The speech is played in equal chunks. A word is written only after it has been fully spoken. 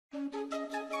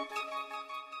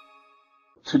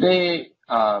Today,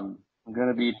 I'm going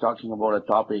to be talking about a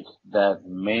topic that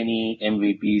many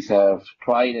MVPs have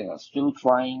tried and are still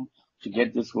trying to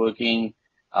get this working.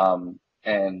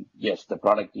 And yes, the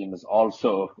product team is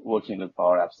also working with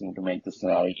PowerApps team to make this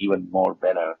scenario even more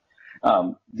better.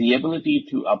 The ability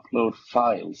to upload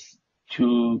files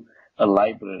to a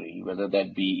library, whether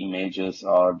that be images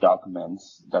or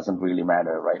documents, doesn't really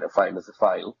matter, right? A file is a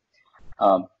file.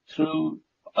 Through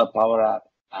a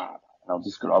app. Now,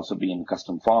 this could also be in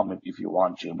custom form if you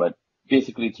want to, but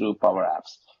basically through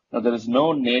PowerApps. Now, there is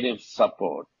no native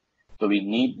support, so we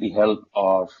need the help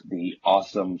of the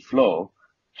awesome Flow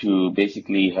to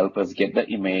basically help us get the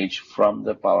image from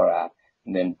the Power App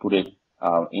and then put it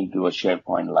into a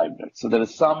SharePoint library. So there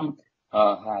is some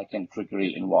hack and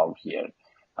trickery involved here.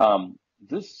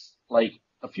 This, like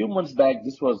a few months back,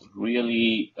 this was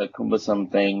really a cumbersome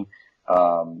thing.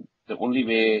 The only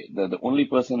way, the only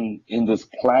person in this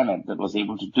planet that was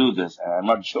able to do this, and I'm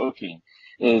not joking,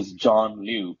 is John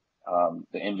Liu,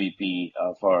 the MVP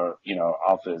for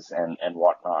Office and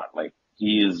whatnot. Like,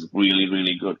 he is really,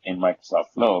 really good in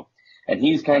Microsoft Flow, and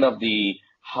he's kind of the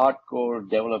hardcore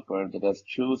developer that has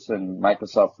chosen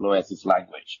Microsoft Flow as his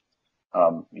language.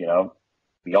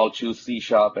 We all choose C#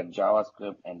 and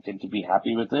JavaScript and tend to be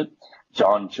happy with it.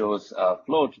 John chose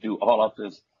Flow to do all of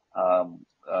his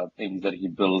things that he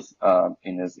builds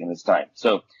in his time.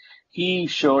 So he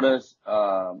showed us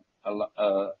an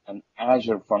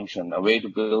Azure function, a way to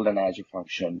build an Azure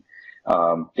function.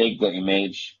 Take the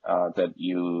image that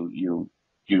you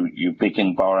pick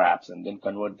in Power Apps and then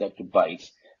convert that to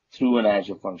bytes through an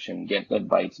Azure function, get that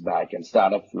bytes back and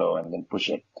start a flow and then push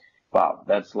it. Wow,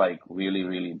 that's like really,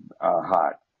 really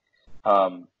hard.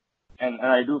 And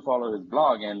I do follow his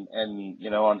blog, and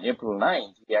on April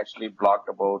 9th, he actually blogged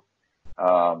about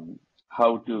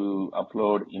how to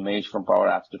upload image from Power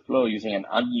Apps to Flow using an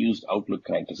unused Outlook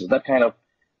connector. So that kind of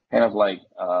like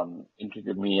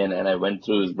intrigued me, and I went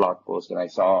through his blog post and I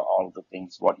saw all the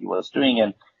things what he was doing,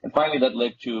 and finally that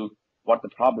led to what the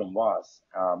problem was.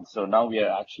 So now we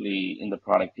are actually in the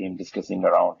product team discussing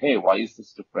around, hey, why is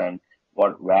this different?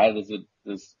 Where is it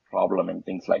this problem and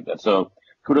things like that. So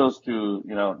kudos to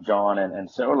John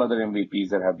and several other MVPs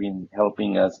that have been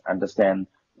helping us understand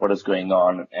what is going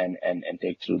on and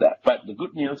take through that. But the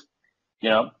good news,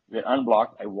 we're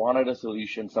unblocked. I wanted a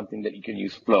solution, something that you can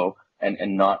use Flow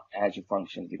and not Azure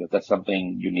Functions, because that's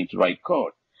something you need to write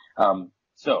code.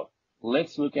 So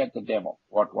let's look at the demo,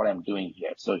 what I'm doing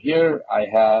here. So here I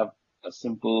have a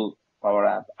simple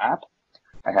Power app.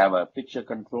 I have a picture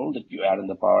control that you add in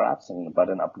the Power Apps and a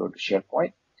button upload to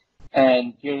SharePoint.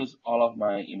 And here's all of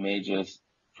my images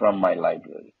from my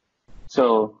library.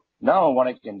 So now what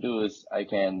I can do is I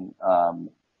can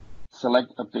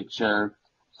select a picture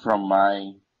from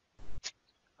my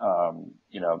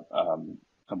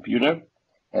computer,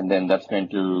 and then that's going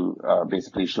to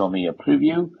basically show me a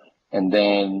preview. And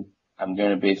then I'm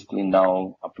going to basically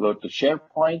now upload to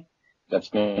SharePoint. That's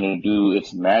going to do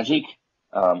its magic.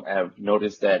 I've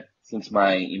noticed that since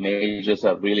my images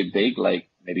are really big, like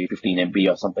maybe 15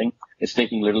 MB or something, it's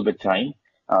taking a little bit time.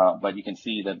 But you can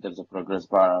see that there's a progress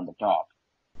bar on the top.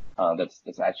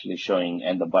 That's actually showing,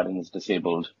 and the button is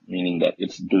disabled, meaning that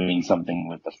it's doing something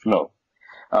with the flow.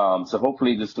 So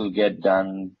hopefully this will get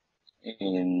done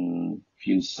in a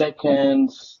few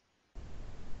seconds.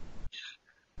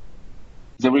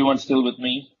 Is everyone still with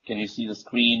me? Can you see the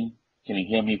screen? Can you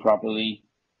hear me properly?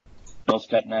 No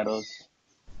scat-nados?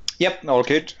 Yep, all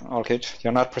good, all good.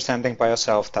 You're not presenting by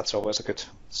yourself. That's always a good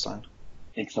sign.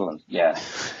 Excellent, yeah.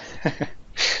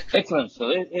 Excellent,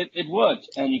 so it worked,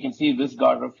 and you can see this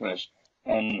got refreshed.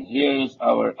 And here's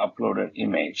our uploaded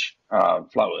image,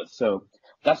 flowers. So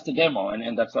that's the demo,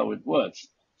 and that's how it works.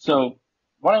 So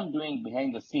what I'm doing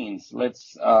behind the scenes,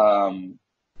 let's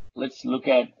look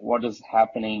at what is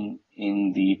happening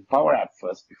in the Power App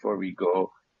first before we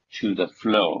go to the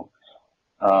flow.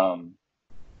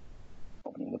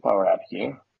 Opening the Power App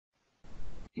here,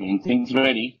 getting things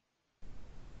ready.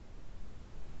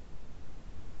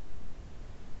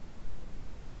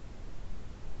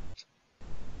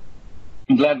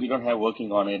 I'm glad we don't have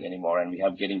working on it anymore, and we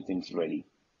have getting things ready.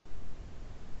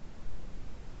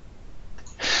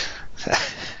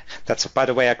 That's, by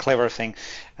the way, a clever thing.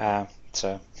 Yep.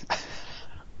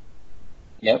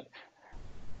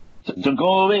 Don't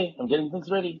go away. I'm getting things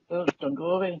ready. Don't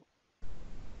go away.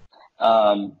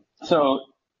 So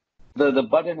the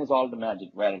button is all the magic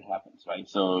where it happens, right?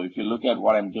 So if you look at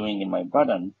what I'm doing in my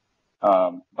button,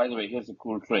 by the way, here's a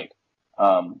cool trick.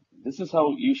 This is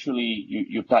how usually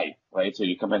you type, right? So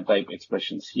you come and type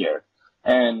expressions here.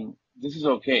 And this is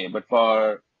okay, but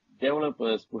for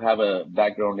developers who have a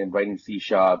background in writing C#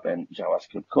 and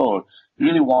JavaScript code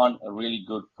really want a really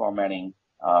good formatting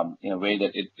in a way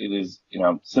that it is,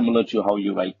 similar to how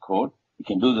you write code. You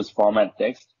can do this format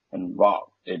text, and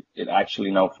wow, it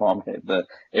actually now formatted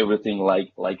everything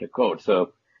like a code.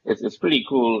 So it's pretty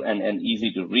cool and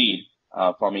easy to read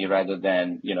for me, rather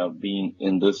than being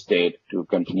in this state to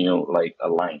continue like a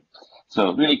line.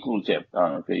 So really cool tip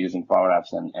if you're using Power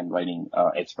Apps and writing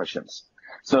expressions.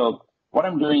 So what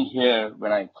I'm doing here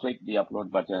when I click the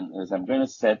upload button is I'm going to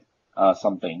set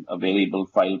something, a variable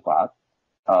file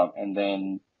path, and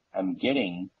then I'm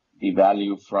getting the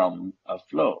value from a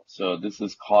flow. So this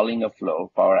is calling a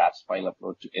flow, Power Apps file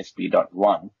upload to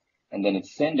sp.1, and then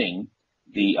it's sending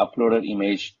the uploaded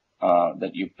image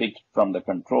that you picked from the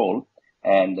control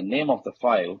and the name of the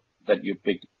file that you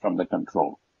picked from the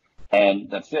control. And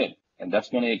that's it. And that's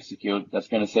going to execute. That's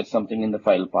going to set something in the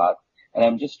file path. And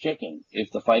I'm just checking.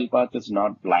 If the file path is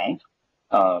not blank,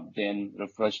 then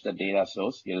refresh the data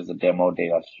source. Here is the demo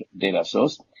data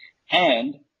source.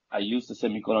 And I use the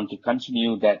semicolon to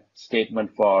continue that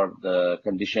statement for the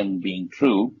condition being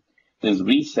true. Is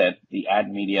reset the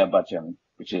add media button,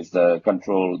 which is the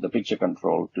picture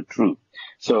control, to true.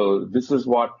 So this is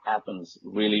what happens.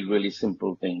 Really, really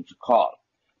simple thing to call.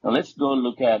 Now let's go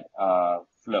look at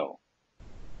flow.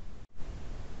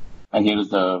 And here is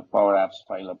the Power Apps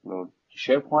file upload to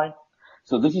SharePoint.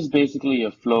 So this is basically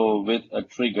a flow with a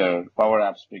trigger, Power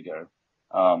Apps trigger.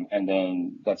 And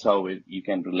then that's how you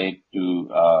can relate to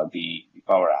the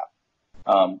Power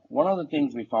App. One of the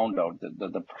things we found out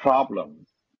that the problem,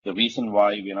 the reason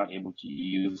why we're not able to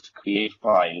use create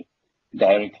file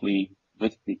directly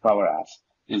with the Power Apps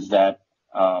is that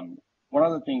one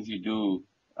of the things you do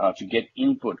to get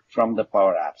input from the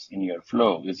Power Apps in your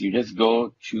flow is you just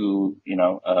go to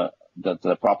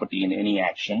the property in any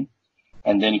action,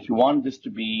 and then if you want this to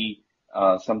be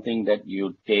something that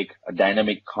you take a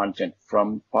dynamic content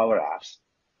from Power Apps,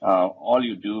 all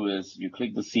you do is you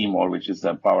click the CMOR, which is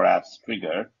the Power Apps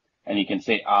trigger, and you can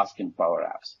say ask in Power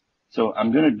Apps. So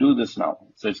I'm going to do this now.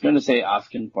 So it's going to say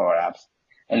ask in Power Apps,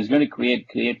 and it's going to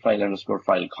create file underscore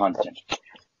file content.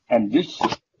 And this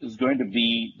is going to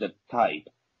be the type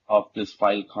of this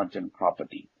file content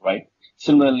property, right?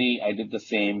 Similarly, I did the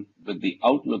same with the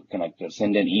Outlook connector,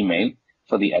 send an email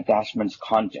for the attachments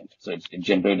content. So it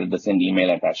generated the send email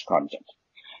attached content.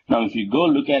 Now, if you go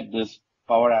look at this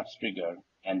Power Apps trigger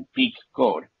and peek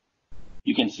code,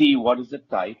 you can see what is the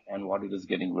type and what it is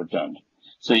getting returned.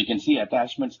 So you can see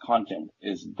attachments content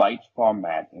is byte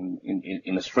format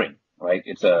in a string, right?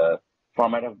 It's a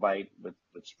format of byte with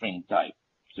string type.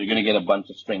 So you're going to get a bunch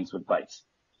of strings with bytes.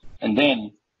 And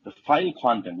then the file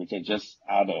content, which I just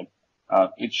added,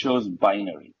 it shows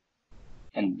binary.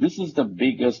 And this is the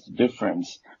biggest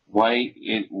difference why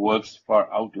it works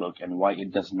for Outlook and why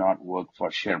it does not work for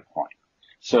SharePoint.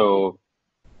 So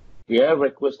we are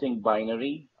requesting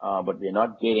binary, but we're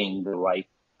not getting the right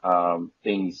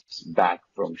things back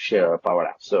from Power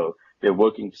Apps. So we're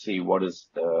working to see what is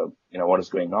what is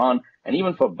going on. And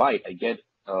even for byte, I get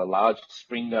a large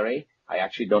string array. I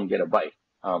actually don't get a byte.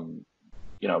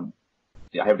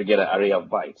 I have to get an array of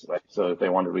bytes, right? So if I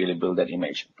want to really build that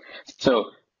image.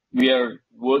 So we are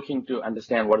working to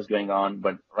understand what is going on,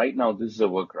 but right now this is a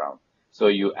workaround. So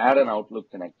you add an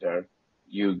Outlook connector,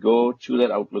 you go to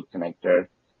that Outlook connector,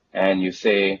 and you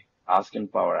say ask in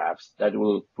Power Apps. That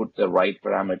will put the right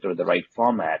parameter, the right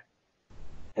format,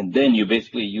 and then you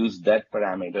basically use that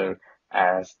parameter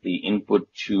as the input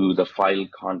to the file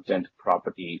content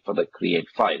property for the create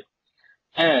file.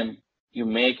 And you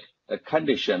make a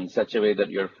condition such a way that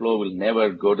your flow will never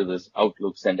go to this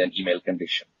Outlook send an email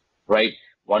condition, right?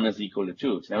 1 is equal to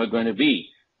 2. It's never going to be.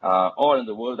 Or in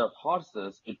the world of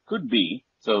horses, it could be.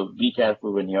 So be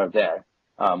careful when you're there.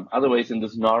 Otherwise, in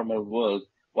this normal world,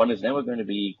 1 is never going to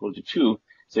be equal to 2.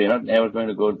 So you're not never going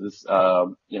to go to this,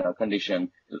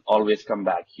 condition. It'll always come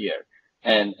back here.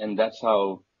 And that's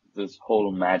how this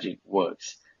whole magic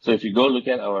works. So if you go look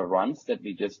at our runs that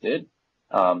we just did,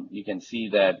 you can see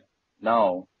that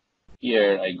now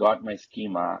here I got my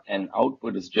schema and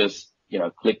output is just,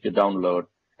 click to download,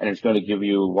 and it's going to give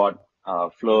you what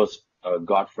flows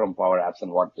got from Power Apps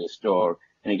and what they store.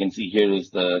 And you can see here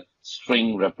is the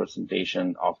string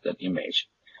representation of that image.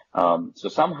 So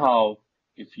somehow,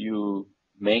 if you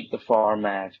make the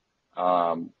format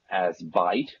as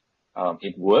byte,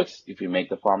 it works. If you make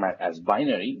the format as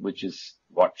binary, which is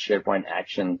what SharePoint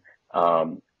Action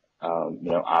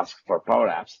asks for Power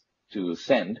Apps to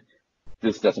send,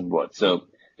 this doesn't work. So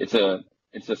it's a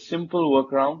simple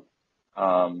workaround.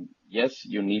 Yes,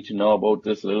 you need to know about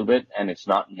this a little bit, and it's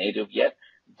not native yet,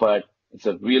 but It's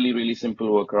a really, really simple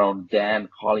workaround than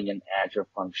calling an Azure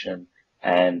function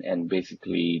and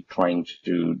basically trying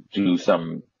to do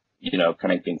some,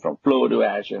 connecting from Flow to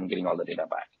Azure and getting all the data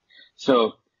back.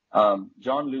 So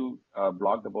John Liu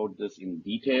blogged about this in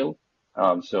detail.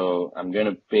 So I'm going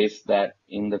to paste that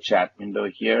in the chat window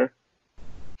here.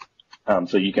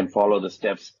 So you can follow the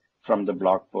steps from the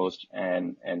blog post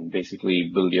and basically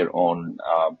build your own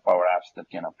Power Apps that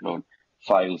can upload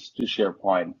files to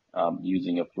SharePoint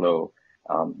using a flow,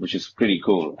 which is pretty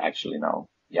cool actually now.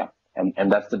 Yeah,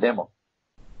 and that's the demo.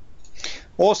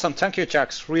 Awesome, thank you,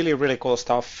 Chaks. Really, really cool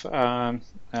stuff, and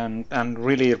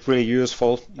really, really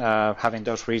useful having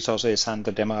those resources and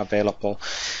the demo available.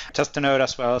 Just to note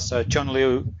as well, so John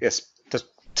Liu is just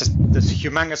this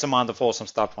humongous amount of awesome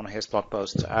stuff on his blog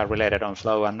post related on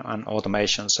flow and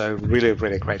automation. So really,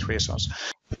 really great resource.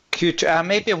 Could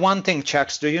maybe one thing,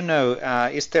 Chaks, do you know,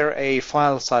 is there a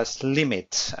file size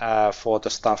limit for the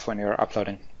stuff when you're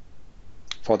uploading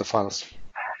for the files?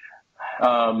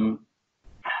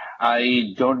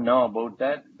 I don't know about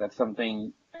that. That's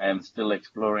something I'm still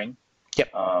exploring.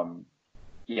 Yep.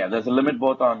 Yeah, there's a limit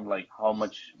both on like how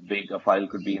much big a file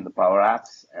could be in the Power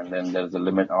Apps, and then there's a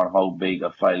limit on how big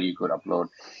a file you could upload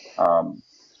to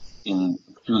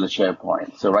the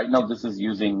SharePoint. So right now this is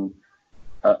using,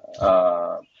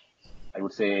 I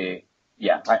would say,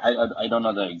 yeah, I don't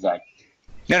know the exact.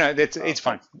 No, it's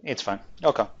fine. It's fine.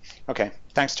 Okay.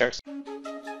 Thanks, Chaks.